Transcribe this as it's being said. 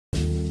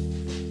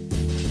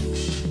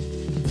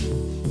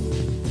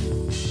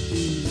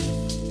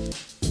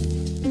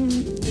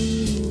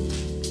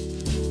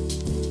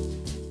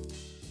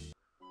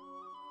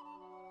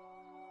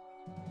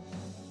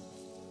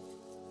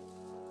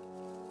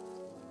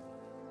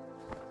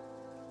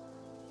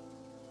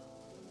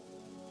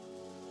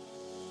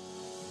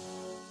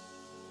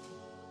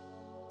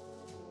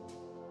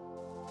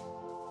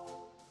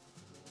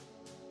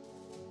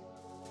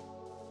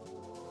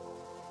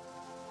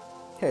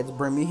Had to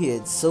bring me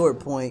here at sword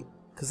point,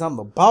 cause I'm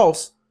the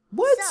boss.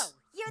 What? So,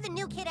 you're the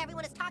new kid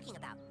everyone is talking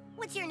about.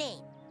 What's your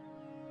name?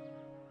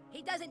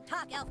 He doesn't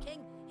talk, Elf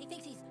King. He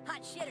thinks he's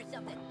hot shit or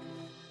something.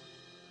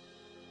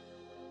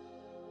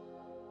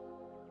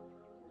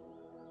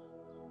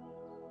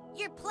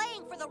 You're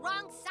playing for the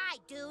wrong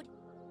side, dude.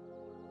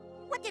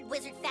 What did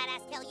Wizard Fat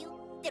Ass tell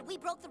you? That we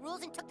broke the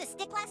rules and took the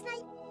stick last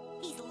night?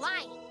 He's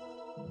lying.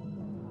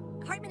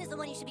 Cartman is the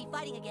one you should be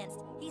fighting against.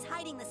 He's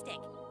hiding the stick,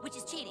 which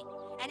is cheating,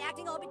 and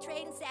acting all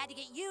betrayed and sad to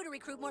get you to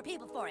recruit more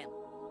people for him.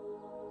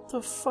 What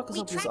the fuck is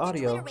up with this We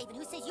audio? tracked a Twitter Raven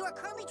who says you are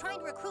currently trying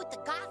to recruit the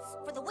Goths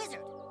for the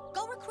Wizard.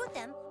 Go recruit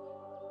them,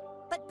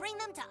 but bring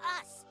them to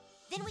us.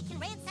 Then we can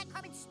ransack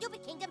Cartman's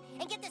stupid kingdom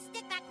and get the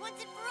stick back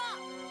once and for all.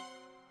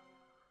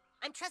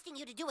 I'm trusting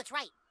you to do what's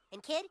right.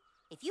 And kid,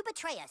 if you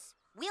betray us,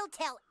 we'll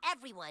tell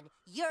everyone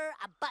you're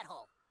a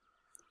butthole.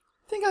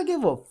 Think I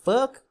give a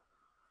fuck?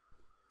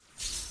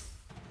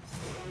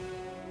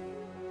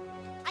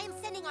 I am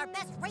sending our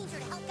best ranger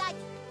to help guide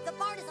you. The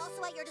bard is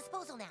also at your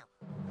disposal now.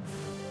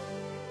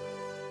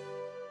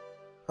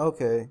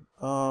 Okay,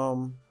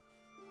 Our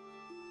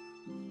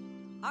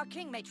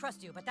king may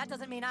trust you, but that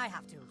doesn't mean I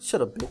have to.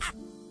 shut up, bitch.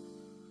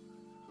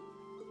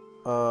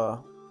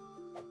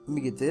 Let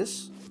me get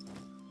this.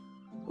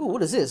 Ooh,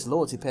 what is this?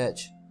 Loyalty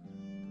patch.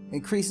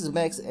 Increases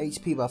max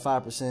HP by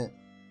 5%.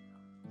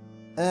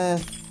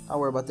 I'll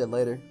worry about that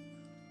later.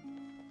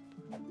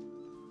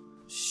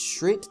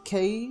 Shrit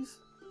Cave.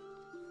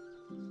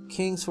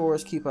 King's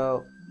Forest, keep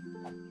out.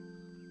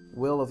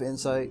 Well of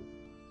Insight.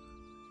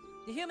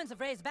 The humans have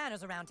raised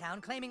banners around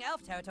town claiming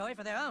elf territory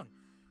for their own.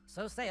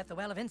 So saith the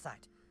Well of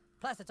Insight.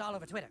 Plus, it's all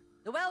over Twitter.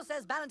 The well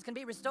says balance can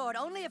be restored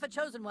only if a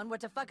chosen one were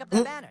to fuck up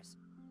their banners.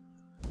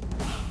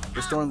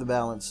 Restoring the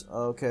balance.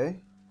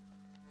 Okay.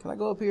 Can I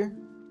go up here?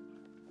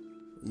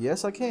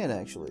 Yes, I can,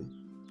 actually.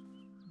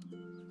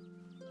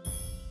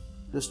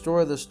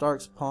 Destroy the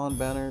Stark's Pond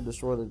banner.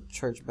 Destroy the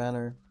church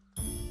banner.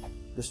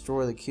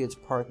 Destroy the kids'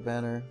 park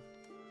banner.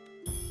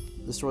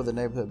 Destroy the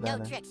neighborhood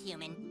banner. No tricks,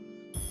 human.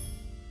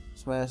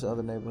 Smash the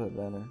other neighborhood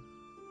banner.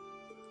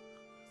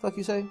 Fuck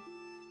you say?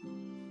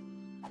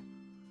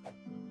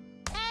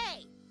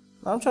 Hey!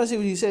 I'm trying to see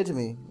what you said to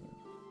me.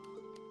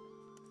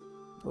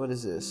 What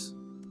is this?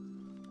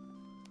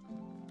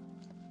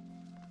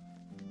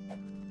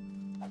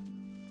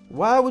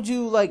 Why would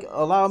you, like,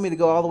 allow me to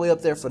go all the way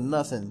up there for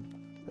nothing?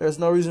 There's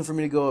no reason for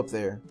me to go up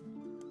there.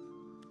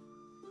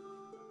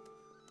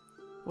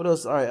 What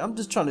else? Alright, I'm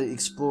just trying to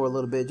explore a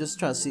little bit. Just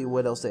trying to see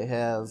what else they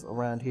have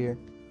around here.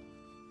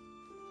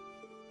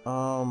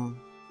 I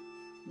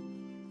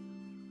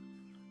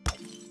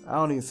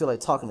don't even feel like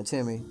talking to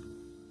Timmy.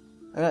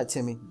 Not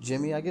Timmy.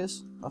 Jimmy, I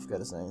guess? I forgot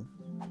his name.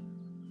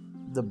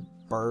 The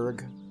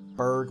Berg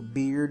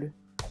Beard.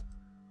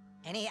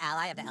 Any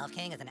ally of the Elf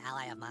King is an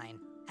ally of mine.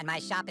 And my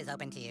shop is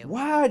open to you.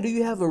 Why do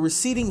you have a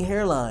receding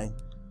hairline?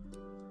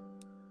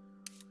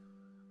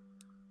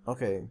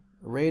 Okay.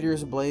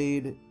 Raider's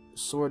Blade,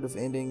 Sword of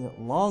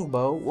Ending,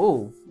 Longbow.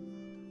 Whoa.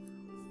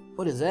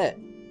 What is that?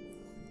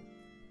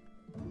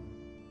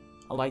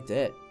 I like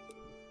that.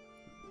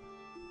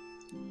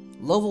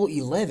 Level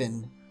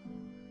 11.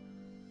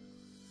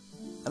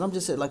 And I'm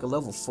just at like a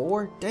level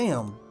 4?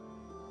 Damn.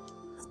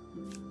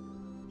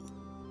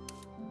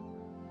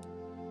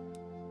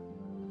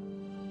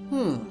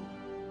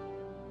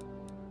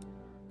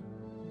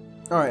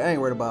 Alright, I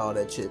ain't worried about all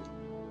that shit.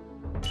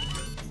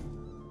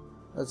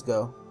 Let's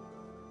go.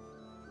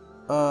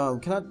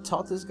 Can I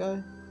talk to this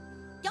guy?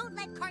 Don't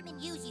let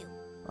Cartman use you.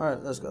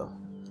 Alright, let's go.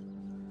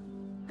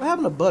 What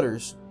happened to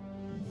Butters?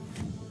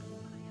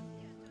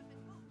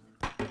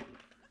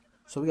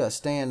 So we got a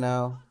stand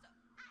now.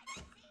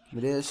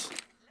 Give me this.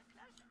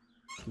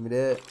 Give me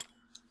that.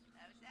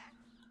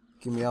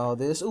 Give me all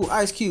this. Ooh,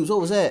 ice cubes.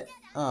 What was that?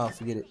 Oh,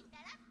 forget it.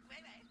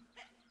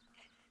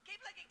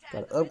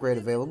 Got an upgrade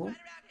available.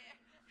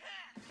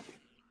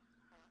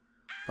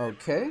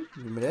 Okay,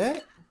 give me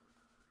that.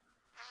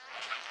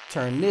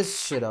 Turn this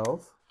shit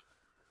off.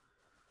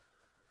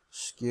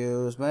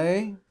 Excuse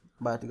me.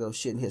 About to go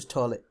shit in his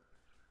toilet.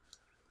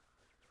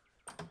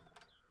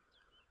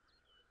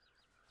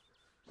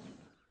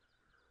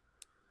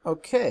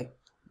 Okay.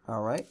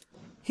 Alright.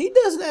 He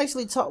doesn't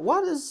actually talk.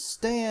 Why does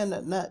Stan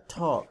not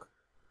talk?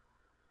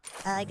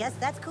 I guess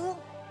that's cool.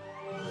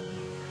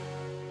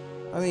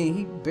 I mean,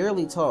 he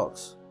barely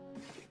talks.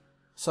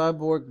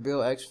 Cyborg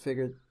Bill action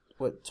figure.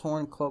 What?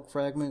 Torn cloak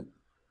fragment?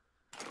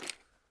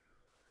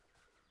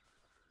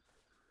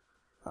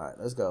 Alright,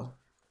 let's go.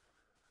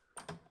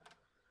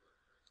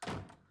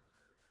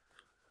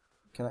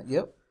 Can I?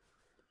 Yep.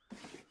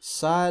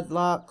 Side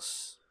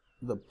locks.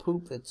 The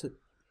poop that took.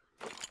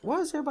 Why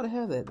does everybody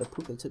have that? The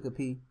poop that took a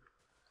pee.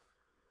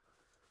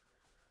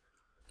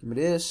 Give me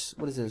this.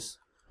 What is this?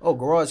 Oh,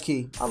 garage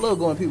key. I love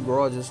going in people's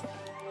garages.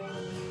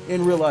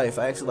 In real life,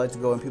 I actually like to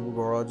go in people's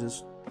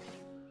garages.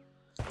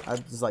 I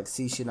just like to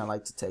see shit and I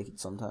like to take it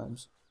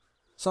sometimes.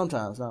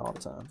 Sometimes, not all the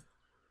time.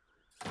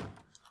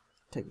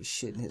 Take a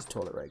shit in his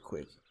toilet right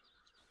quick.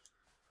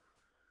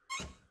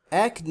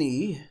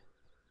 Acne.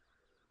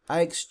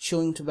 Ike's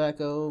chewing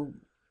tobacco.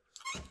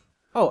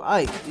 Oh,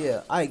 Ike.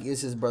 Yeah, Ike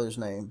is his brother's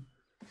name.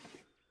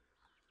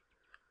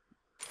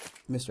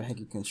 Mr.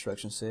 Hanky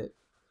construction set.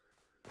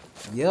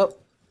 Yep.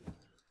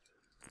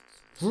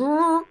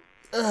 Dude,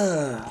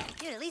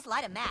 at least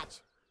light a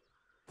match.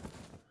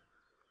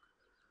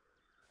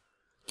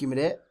 Give me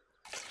that.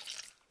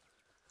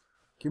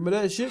 Give me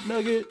that shit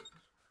nugget.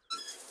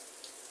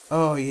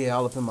 Oh yeah,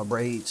 all up in my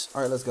braids.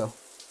 Alright, let's go.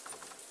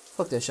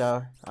 Fuck that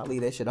shower. I'll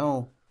leave that shit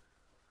on.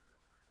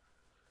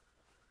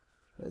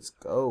 Let's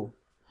go.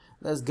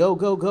 Let's go,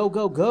 go, go,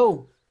 go,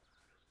 go.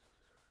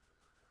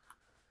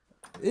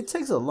 It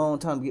takes a long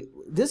time to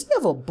get... Does he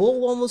have a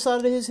bull on the side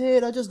of his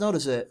head? I just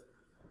noticed that.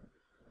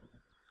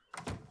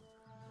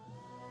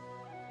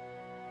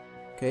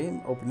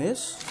 Okay, open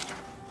this.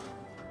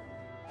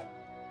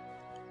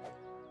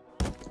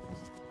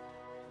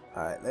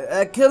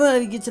 Alright, come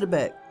on, get to the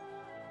back.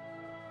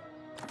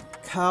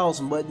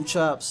 Cows, mutton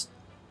chops,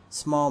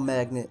 small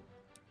magnet.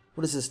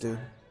 What does this do?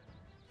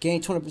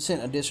 Gain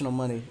 20% additional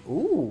money.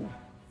 Ooh.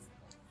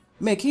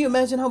 Man, can you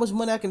imagine how much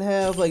money I can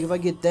have, like, if I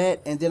get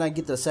that and then I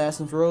get the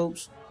assassin's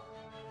robes?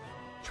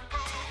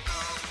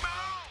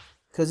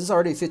 Because it's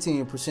already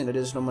 15%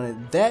 additional money.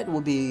 That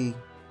would be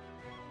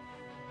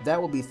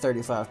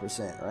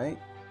 35%, right?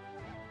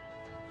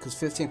 Because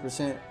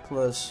 15%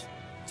 plus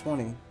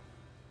 20.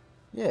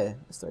 Yeah,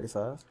 that's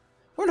 35.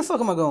 Where the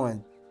fuck am I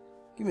going?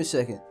 Give me a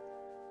second.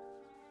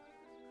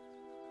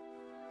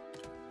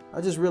 I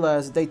just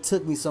realized that they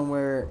took me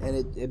somewhere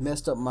and it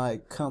messed up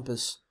my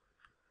compass.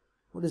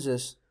 What is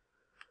this?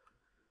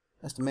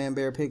 That's the man,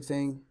 bear, pig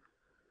thing.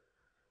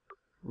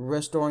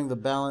 Restoring the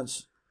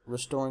balance.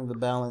 Restoring the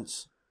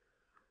balance.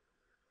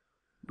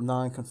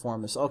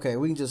 Non-conformist. Okay,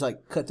 we can just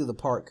like cut through the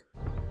park.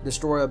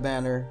 Destroy a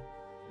banner.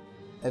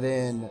 And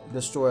then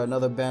destroy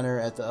another banner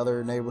at the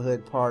other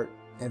neighborhood park.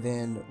 And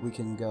then we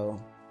can go.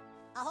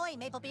 Ahoy,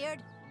 Maplebeard.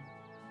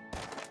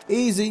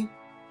 Easy.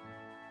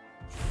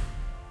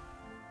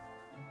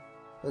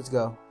 Let's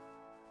go.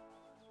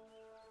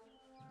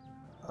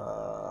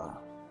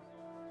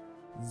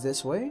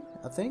 This way,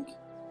 I think.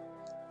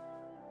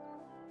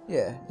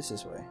 Yeah, it's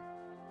this way.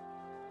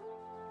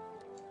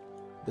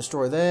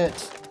 Destroy that.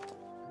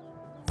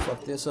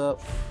 Fuck this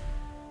up.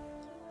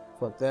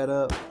 Fuck that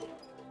up.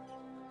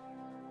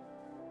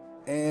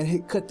 And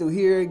hit cut through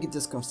here, get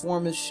this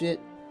conformist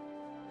shit.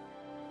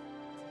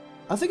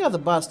 I think I have to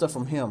buy stuff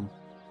from him.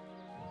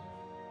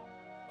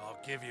 I'll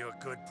give you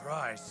a good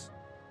price.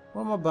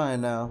 What am I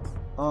buying now?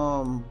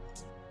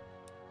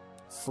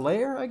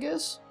 Flare, I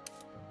guess?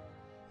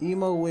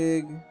 Emo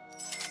wig.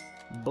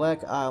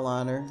 Black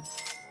eyeliner.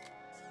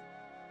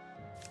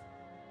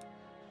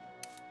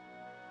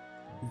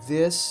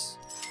 This.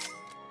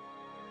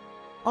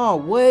 Oh,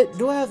 what?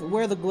 Do I have to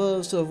wear the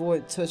gloves to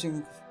avoid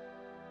touching?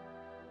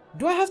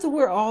 Do I have to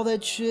wear all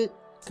that shit?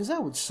 Because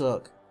that would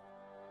suck.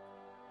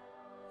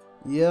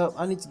 Yep,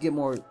 I need to get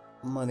more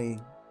money.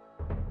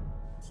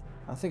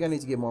 I think I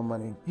need to get more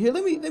money. Here,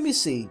 let me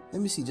see.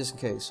 Let me see just in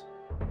case.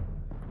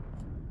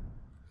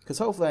 Because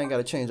hopefully I ain't got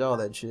to change all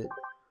that shit.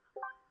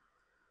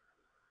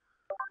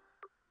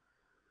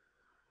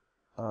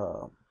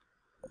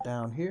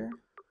 Down here.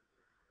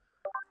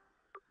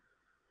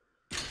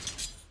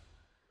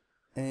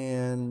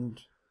 And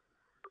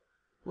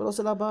what else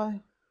did I buy?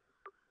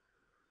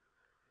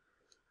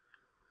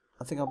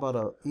 I think I bought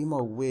a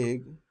emo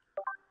wig.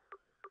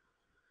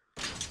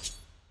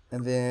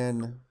 And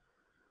then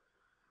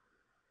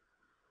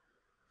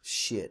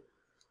shit.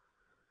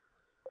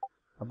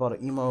 I bought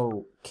an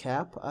emo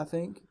cap, I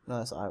think. No,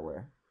 that's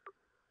eyewear.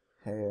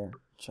 Hair,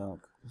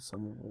 chunk,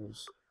 some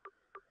rules.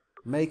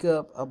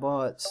 Makeup, I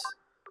bought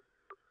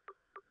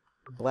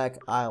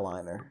black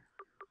eyeliner.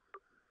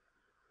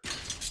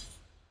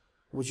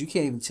 Which you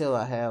can't even tell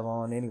I have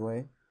on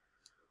anyway.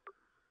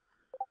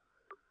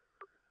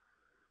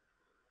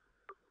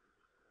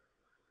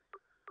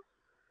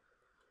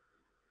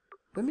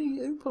 Let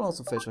me put on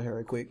some facial hair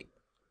right quick.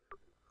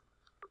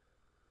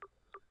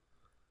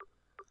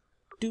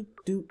 Doop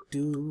doop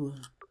doo.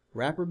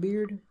 Rapper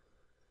beard?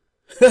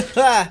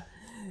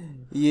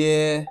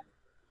 Yeah.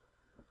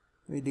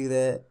 Let me do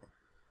that.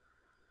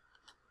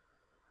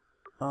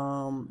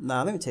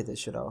 Nah, let me take that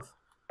shit off.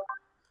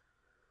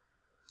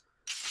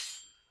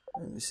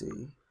 Let me see.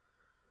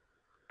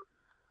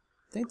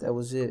 I think that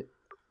was it.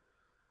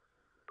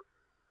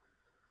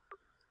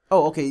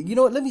 Oh, okay. You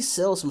know what? Let me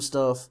sell some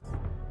stuff.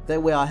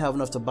 That way I have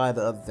enough to buy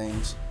the other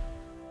things.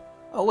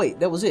 Oh, wait.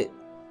 That was it.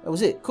 That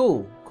was it.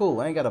 Cool.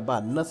 Cool. I ain't got to buy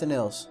nothing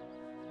else.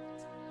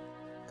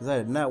 Because I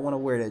did not want to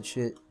wear that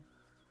shit.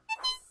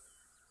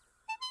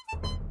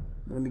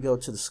 Let me go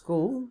to the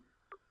school.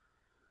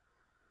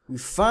 We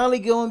finally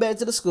going back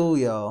to the school,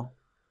 y'all.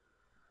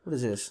 What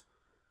is this?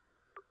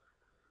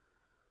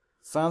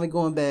 Finally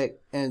going back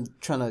and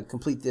trying to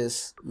complete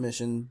this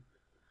mission.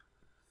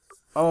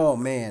 Oh,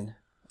 man.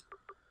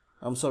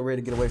 I'm so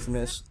ready to get away from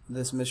this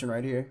mission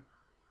right here.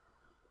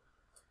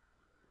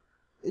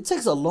 It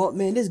takes a long...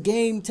 Man, this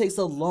game takes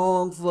a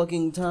long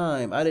fucking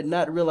time. I did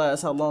not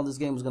realize how long this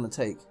game was going to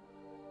take.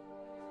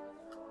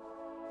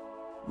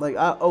 Like,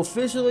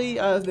 officially,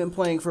 I've been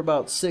playing for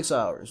about 6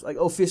 hours. Like,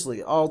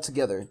 officially, all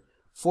together.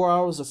 4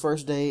 hours the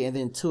first day, and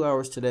then 2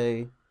 hours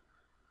today.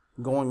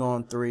 Going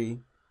on 3.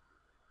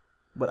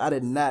 But I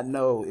did not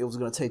know it was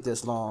going to take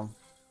this long.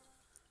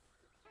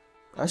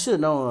 I should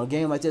have known a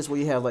game like this where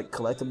you have, like,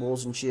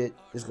 collectibles and shit,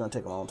 it's going to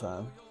take a long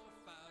time.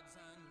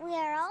 We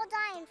are all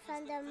dying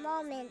from the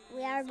moment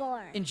we are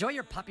born. Enjoy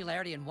your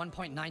popularity and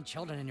 1.9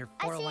 children in your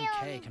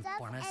 401k,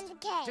 conformist.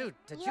 Dude,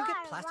 did you get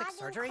plastic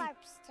surgery?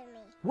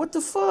 What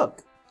the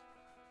fuck?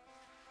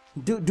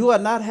 Do I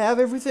not have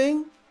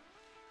everything?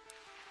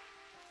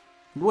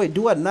 Wait,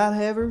 do I not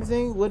have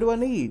everything? What do I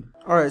need?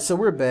 Alright, so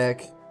we're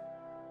back.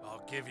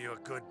 I'll give you a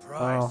good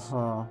price.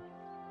 Uh-huh.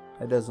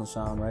 That doesn't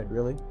sound right,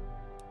 really.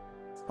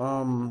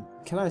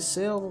 Can I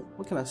sell?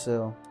 What can I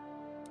sell?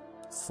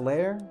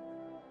 Flare?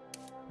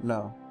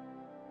 No.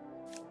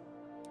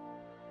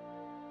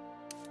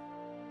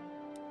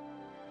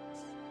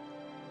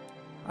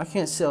 I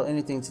can't sell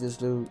anything to this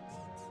dude.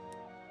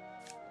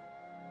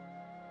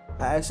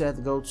 I actually have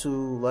to go to,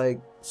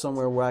 like,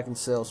 somewhere where I can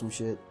sell some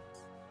shit.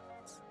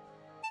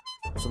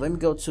 So let me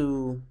go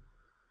to...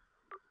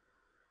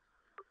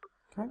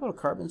 Can I go to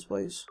Cartman's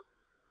place?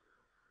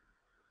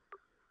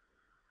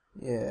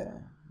 Yeah.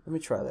 Let me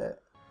try that.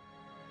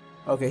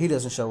 Okay, he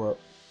doesn't show up.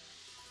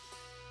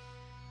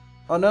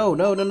 Oh, no.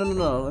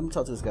 Let me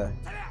talk to this guy.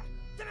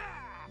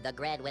 The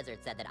Grand Wizard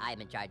said that I'm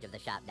in charge of the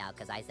shop now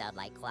because I sound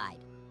like Clyde.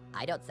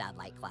 I don't sound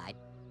like Clyde.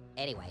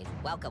 Anyways,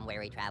 welcome,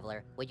 wary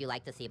traveler. Would you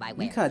like to see my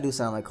wares? You kind of do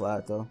sound like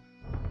Clyde, though.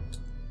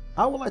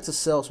 I would like to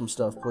sell some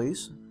stuff,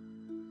 please.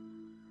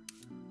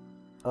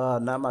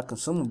 Not my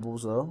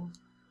consumables, though.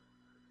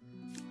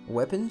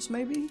 Weapons,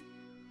 maybe?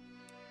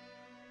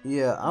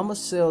 Yeah, I'm gonna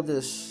sell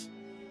this.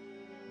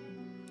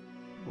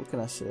 What can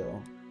I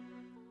sell?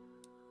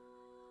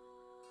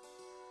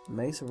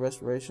 Mace of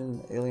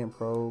Restoration, Alien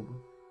Probe,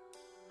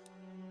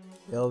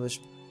 Elvish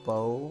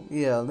Bow.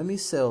 Yeah, let me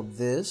sell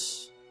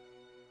this.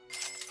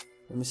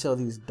 Let me sell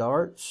these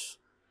darts.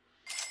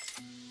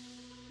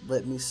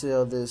 Let me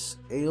sell this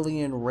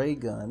alien ray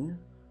gun.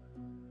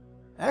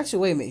 Actually,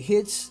 wait a minute.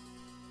 Hits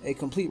a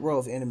complete row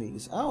of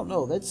enemies. I don't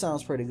know. That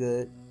sounds pretty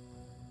good.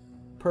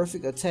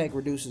 Perfect attack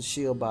reduces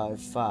shield by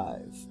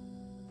 5.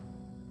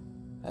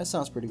 That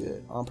sounds pretty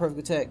good. Perfect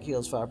attack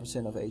heals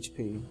 5% of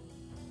HP.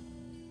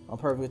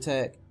 Perfect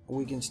attack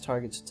weakens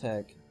target's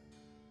attack.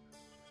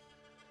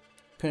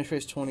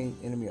 Penetrates 20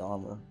 enemy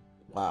armor.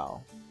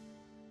 Wow.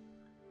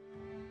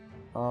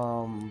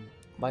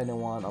 Lightning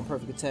wand.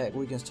 Perfect attack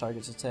weakens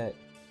target's attack.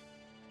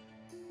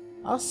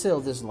 I'll sell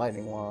this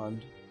lightning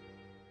wand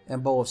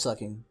and bow of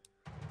sucking.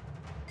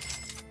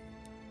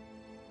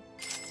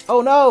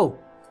 Oh no!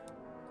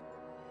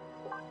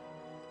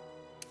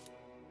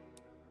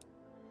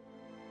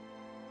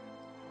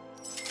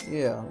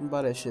 Yeah, let me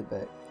buy that shit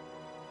back.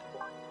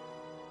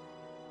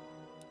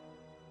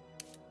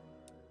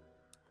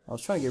 I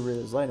was trying to get rid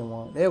of this lightning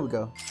wand. There we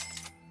go.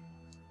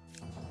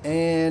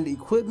 And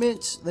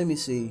equipment, let me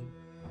see.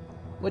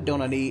 What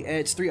don't I need?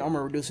 Adds 3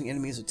 armor reducing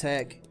enemies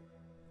attack.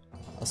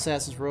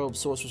 Assassin's robe,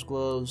 sorcerer's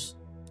gloves.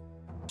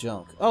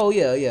 Junk. Oh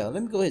yeah.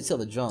 Let me go ahead and sell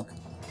the junk.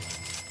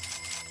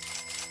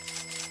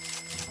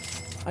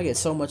 I get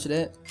so much of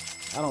that.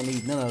 I don't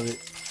need none of it.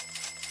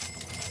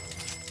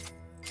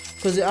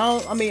 Cause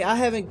I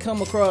haven't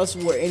come across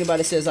where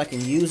anybody says I can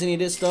use any of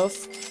this stuff.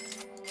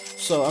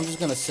 So I'm just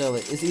gonna sell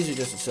it. It's easier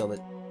just to sell it.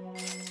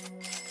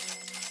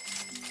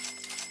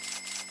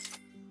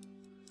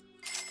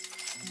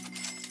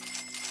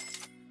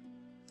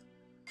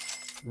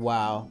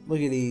 Wow,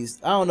 look at these.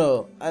 I don't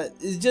know.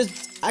 It's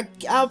just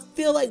I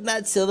feel like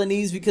not selling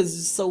these because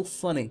it's so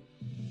funny.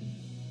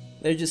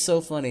 They're just so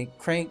funny.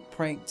 Crank,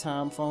 prank,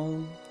 time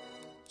phone,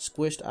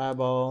 squished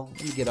eyeball.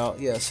 Let me get all.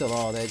 Yeah, sell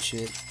all that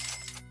shit.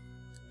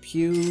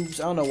 Pubes.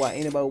 I don't know why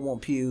anybody would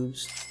want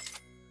pubes.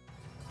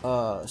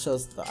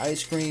 Sells the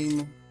ice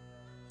cream,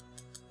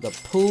 the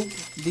poop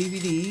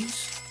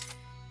DVDs.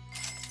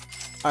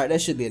 All right,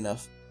 that should be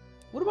enough.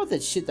 What about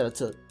that shit that I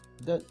took?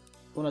 That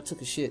when I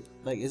took a shit,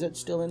 like, is that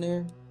still in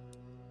there?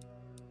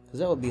 Cause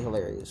that would be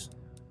hilarious.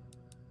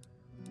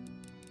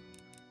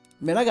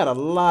 Man, I got a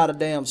lot of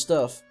damn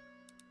stuff.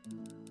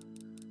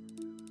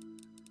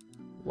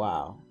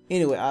 Wow.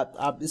 Anyway,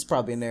 it's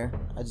probably in there.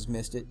 I just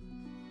missed it.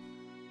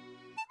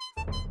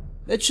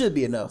 That should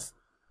be enough.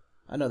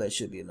 I know that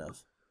should be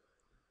enough.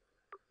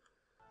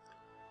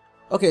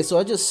 Okay, so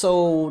I just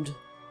sold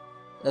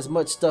as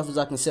much stuff as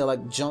I can sell,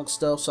 like junk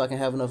stuff, so I can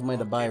have enough money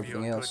to buy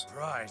everything else.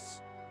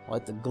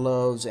 Like the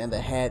gloves and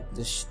the hat,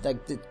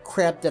 like the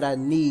crap that I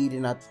need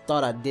and I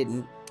thought I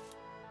didn't.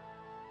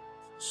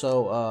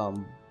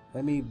 So,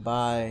 let me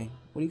buy,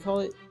 what do you call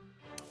it?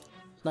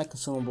 It's not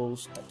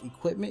consumables.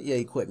 Equipment? Yeah,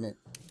 equipment.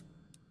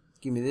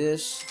 Give me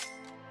this.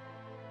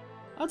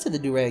 I'll take the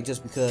do-rag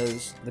just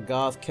because. The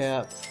goth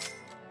cap.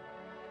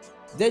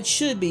 That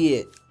should be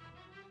it.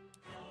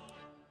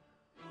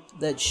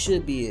 That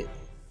should be it.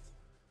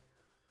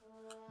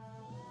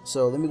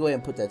 So let me go ahead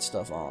and put that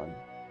stuff on.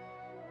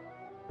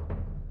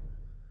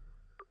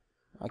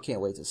 I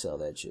can't wait to sell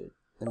that shit.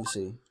 Let me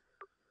see.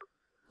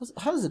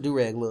 How does the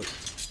do-rag look?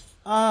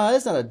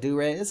 It's not a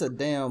do-rag. It's a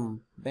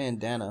damn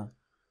bandana.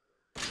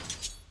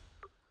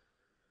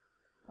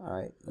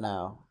 Alright,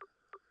 now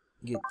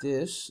get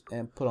this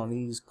and put on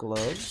these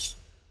gloves.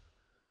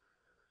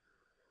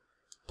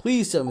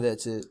 Please tell me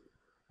that's it.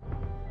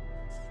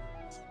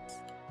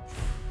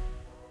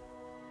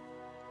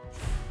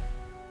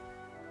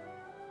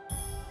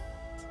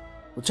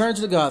 Return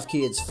to the Goth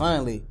Kids,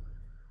 finally.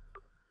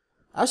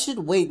 I should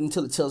wait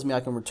until it tells me I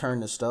can return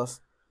this stuff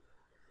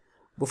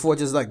before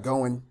just like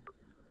going.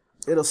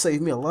 It'll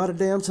save me a lot of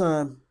damn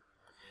time.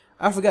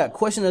 I forgot.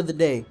 Question of the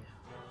day.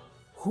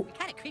 You're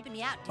kind of creeping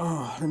me out, dude.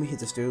 Oh, let me hit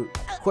this dude.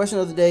 Question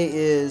of the day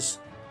is,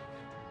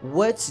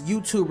 what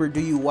YouTuber do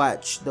you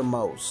watch the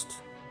most?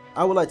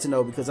 I would like to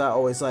know because I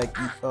always like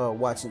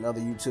watching other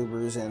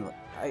YouTubers and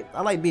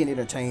I like being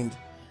entertained.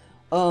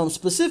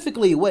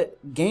 Specifically, what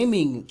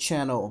gaming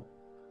channel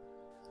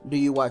do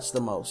you watch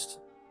the most?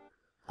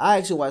 I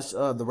actually watch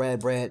the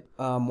Rad Brad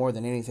more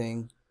than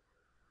anything.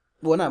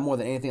 Well, not more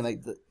than anything.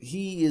 Like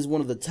he is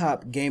one of the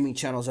top gaming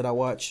channels that I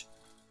watch.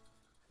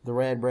 The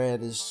Rad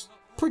Brad is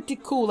pretty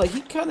cool. Like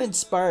he kind of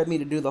inspired me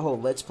to do the whole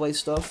Let's Play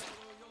stuff,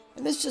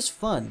 and it's just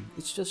fun.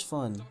 It's just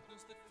fun.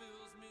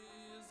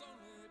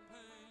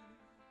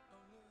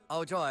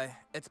 Oh joy,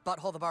 it's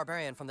Butthole the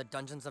Barbarian from the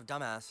Dungeons of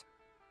Dumbass.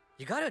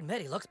 You gotta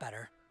admit, he looks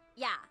better.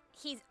 Yeah,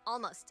 he's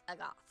almost a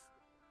goth.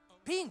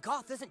 Being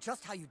goth isn't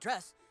just how you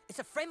dress, it's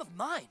a frame of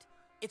mind.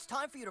 It's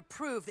time for you to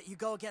prove that you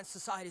go against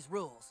society's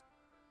rules.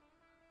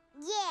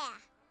 Yeah.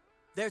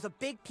 There's a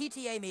big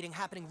PTA meeting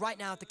happening right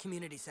now at the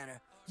community center.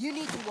 You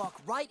need to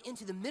walk right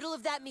into the middle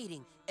of that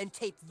meeting and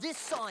tape this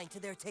sign to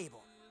their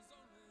table.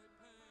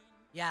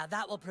 Yeah,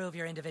 that will prove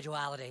your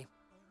individuality.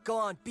 Go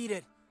on, beat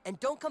it. And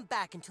don't come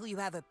back until you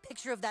have a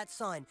picture of that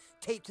sign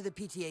taped to the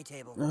PTA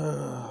table.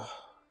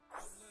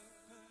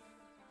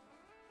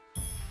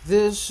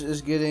 This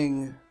is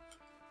getting...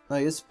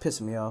 like, it's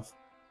pissing me off.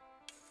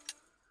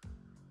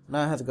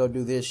 Now I have to go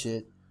do this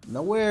shit.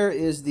 Now where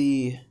is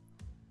the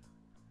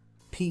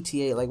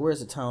PTA? Like, where's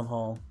the town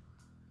hall?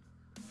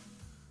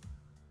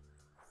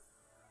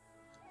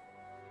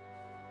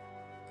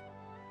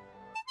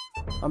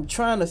 I'm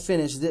trying to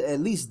finish at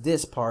least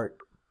this part.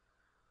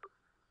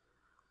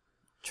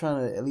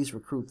 Trying to at least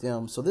recruit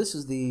them. So this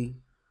is the...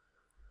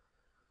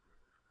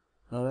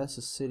 no, that's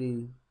a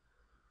city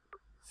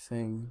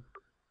thing.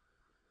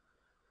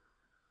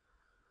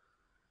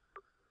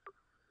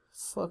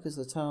 Fuck is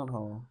the town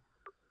hall?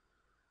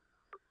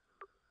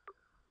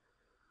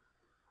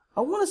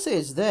 I want to say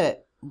it's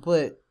that,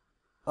 but...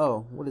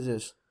 oh, what is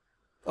this?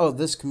 Oh,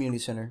 this community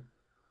center.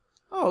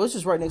 Oh, it's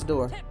just right next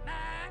door.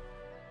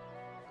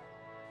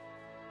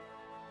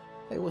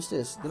 Hey, what's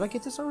this? Did I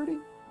get this already?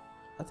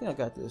 I think I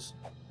got this.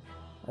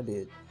 I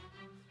did.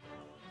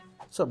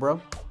 What's up,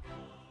 bro?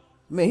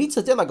 Man, he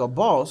took that like a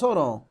boss. Hold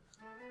on.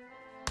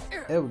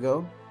 There we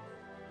go.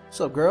 What's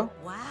up, girl?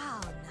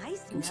 Wow,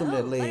 nice. Give me some of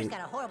that Butter's leg.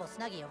 got a horrible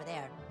snuggie over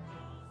there.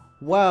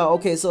 Wow,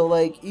 okay, so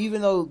like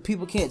even though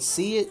people can't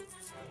see it,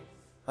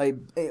 like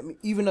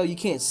even though you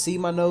can't see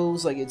my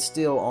nose, like it's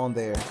still on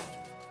there.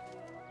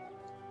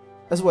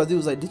 That's what I do.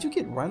 Was like, did you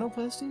get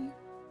rhinoplasty?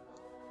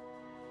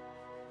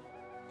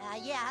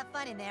 Yeah, have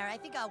fun in there. I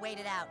think I'll wait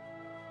it out.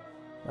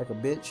 Like a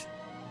bitch.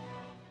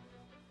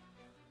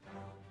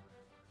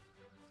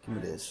 Give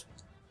me this.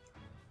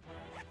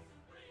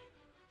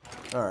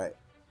 Alright.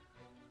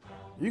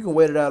 You can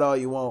wait it out all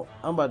you want.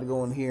 I'm about to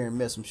go in here and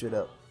mess some shit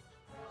up.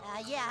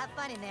 Yeah, have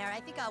fun in there. I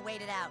think I'll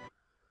wait it out.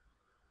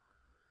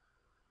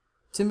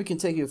 Timmy can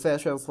take you a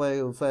fast travel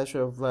flag with fast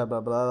travel flag,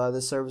 blah, blah, blah.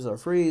 This service are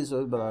free,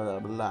 so blah, blah,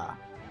 blah.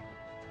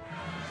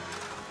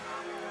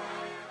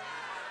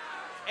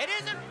 It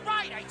isn't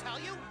right, I tell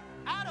you!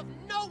 Out of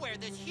nowhere,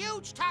 this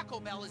huge Taco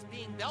Bell is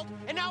being built,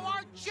 and now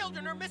our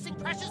children are missing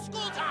precious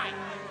school time!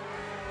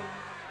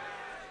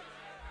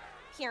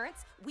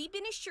 Parents, we've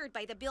been assured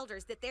by the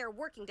builders that they're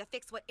working to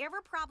fix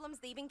whatever problems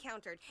they've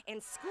encountered,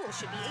 and school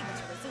should be able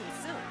to resume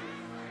soon.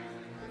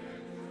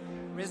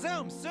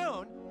 Resume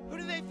soon? Who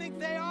do they think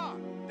they are?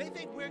 They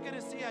think we're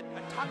gonna see a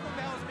Taco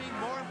Bell as being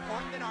more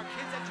important than our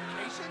kids'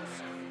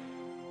 educations?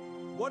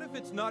 What if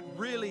it's not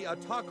really a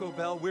Taco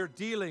Bell we're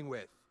dealing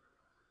with?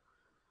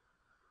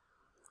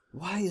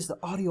 Why is the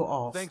audio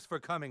off? Thanks for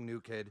coming, new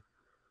kid.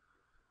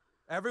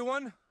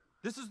 Everyone,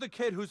 this is the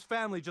kid whose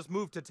family just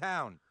moved to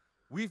town.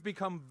 We've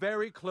become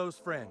very close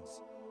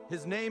friends.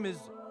 His name is...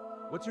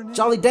 what's your name?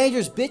 Jolly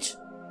Dangerous, bitch!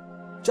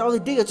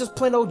 Jolly D, it's just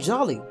plain old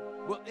Jolly.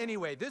 Well,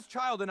 anyway, this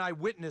child and I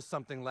witnessed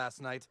something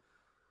last night,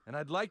 and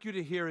I'd like you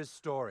to hear his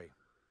story.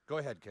 Go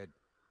ahead, kid.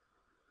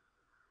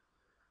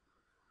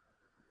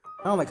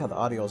 I don't like how the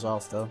audio's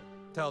off, though.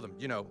 Tell them,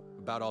 you know,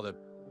 about all the...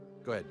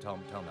 go ahead, tell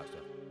them that stuff.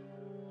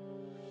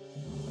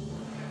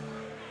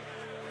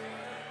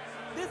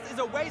 This is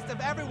a waste of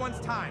everyone's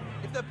time.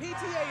 If the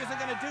PTA isn't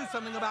gonna do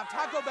something about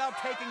Taco Bell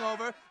taking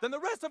over, then the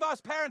rest of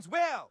us parents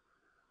will!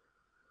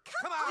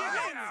 Come on!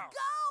 Let's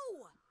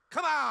go!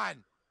 Come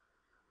on!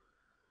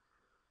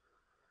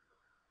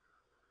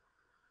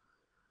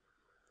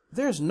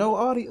 There's no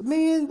audio.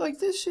 Man, like,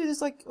 this shit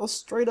is like a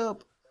straight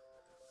up...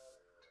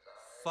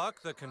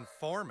 Fuck the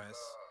conformists.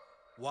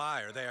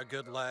 Why are they a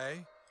good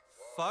lay?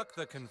 Fuck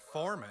the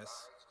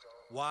conformists.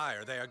 Why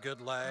are they a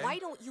good lay? Why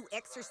don't you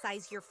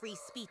exercise your free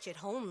speech at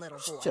home, little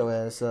boy? Shut your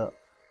ass up,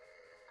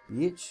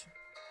 bitch.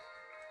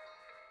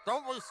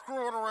 Don't be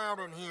screwing around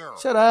in here.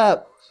 Shut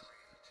up.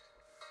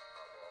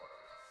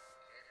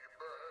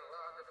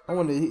 I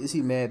wonder, is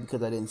he mad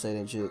because I didn't say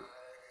that shit?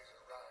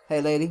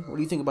 Hey, lady, what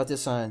do you think about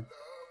this sign?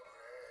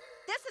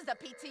 This is a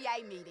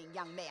PTA meeting,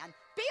 young man.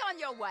 Be on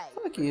your way.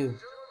 Fuck you.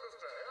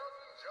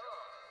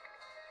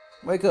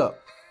 Wake up.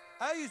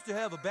 I used to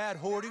have a bad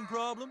hoarding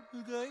problem,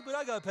 okay, but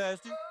I got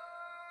past it.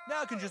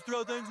 Now I can just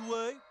throw things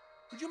away.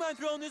 Would you mind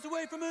throwing this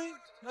away for me?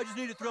 I just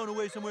need it thrown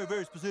away somewhere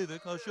very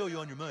specific. I'll show you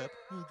on your map.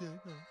 Okay,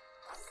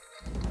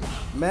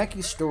 thanks.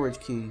 Mackey's storage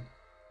key.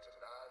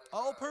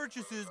 All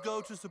purchases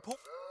go to support.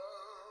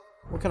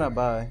 What can I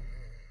buy?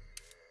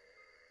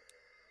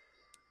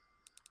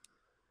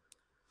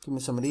 Give me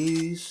some of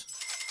these.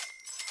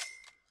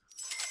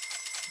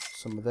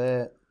 Some of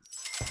that.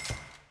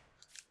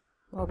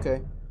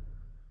 Okay.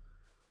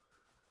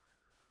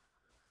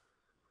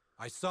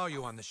 I saw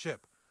you on the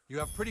ship. You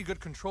have pretty good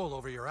control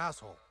over your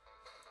asshole.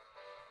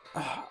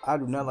 I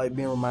do not like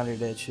being reminded of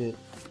that shit.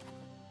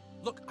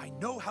 Look, I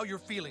know how you're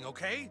feeling,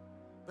 okay?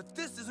 But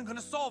this isn't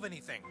gonna solve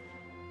anything.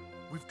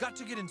 We've got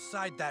to get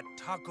inside that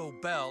Taco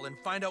Bell and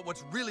find out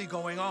what's really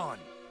going on.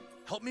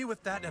 Help me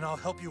with that and I'll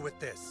help you with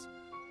this.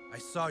 I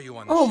saw you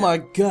on the ship. My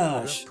You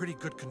gosh. have pretty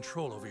good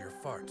control over your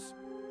farts.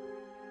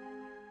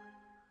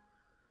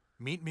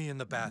 Meet me in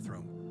the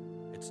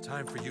bathroom. It's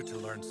time for you to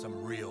learn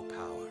some real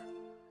power.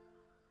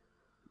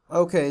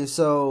 Okay,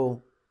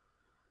 so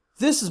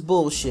this is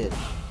bullshit.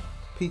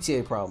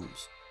 PTA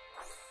problems.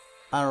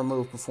 I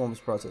remove performance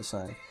protest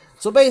sign.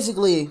 So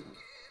basically,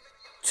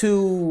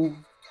 to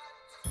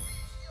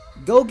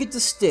go get the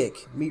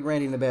stick, meet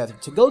Randy in the bathroom.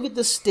 To go get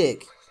the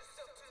stick,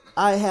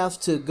 I have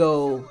to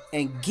go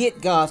and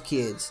get goth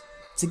kids.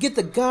 To get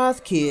the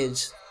goth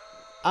kids,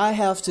 I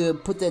have to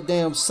put that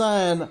damn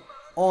sign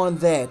on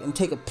that and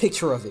take a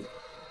picture of it.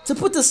 To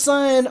put the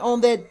sign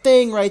on that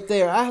thing right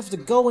there, I have to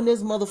go in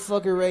this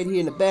motherfucker right here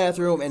in the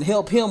bathroom and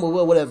help him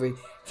with whatever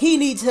he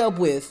needs help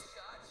with.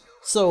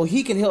 So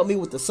he can help me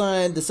with the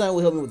sign. The sign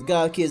will help me with the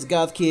goth kids.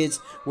 Goth kids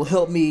will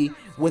help me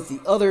with the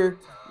other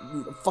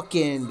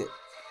fucking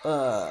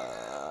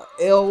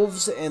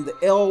elves, and the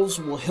elves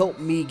will help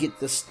me get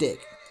the stick.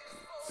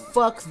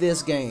 Fuck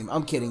this game.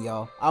 I'm kidding,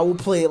 y'all. I will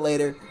play it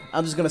later.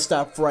 I'm just gonna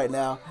stop for right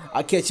now.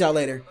 I'll catch y'all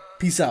later.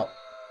 Peace out.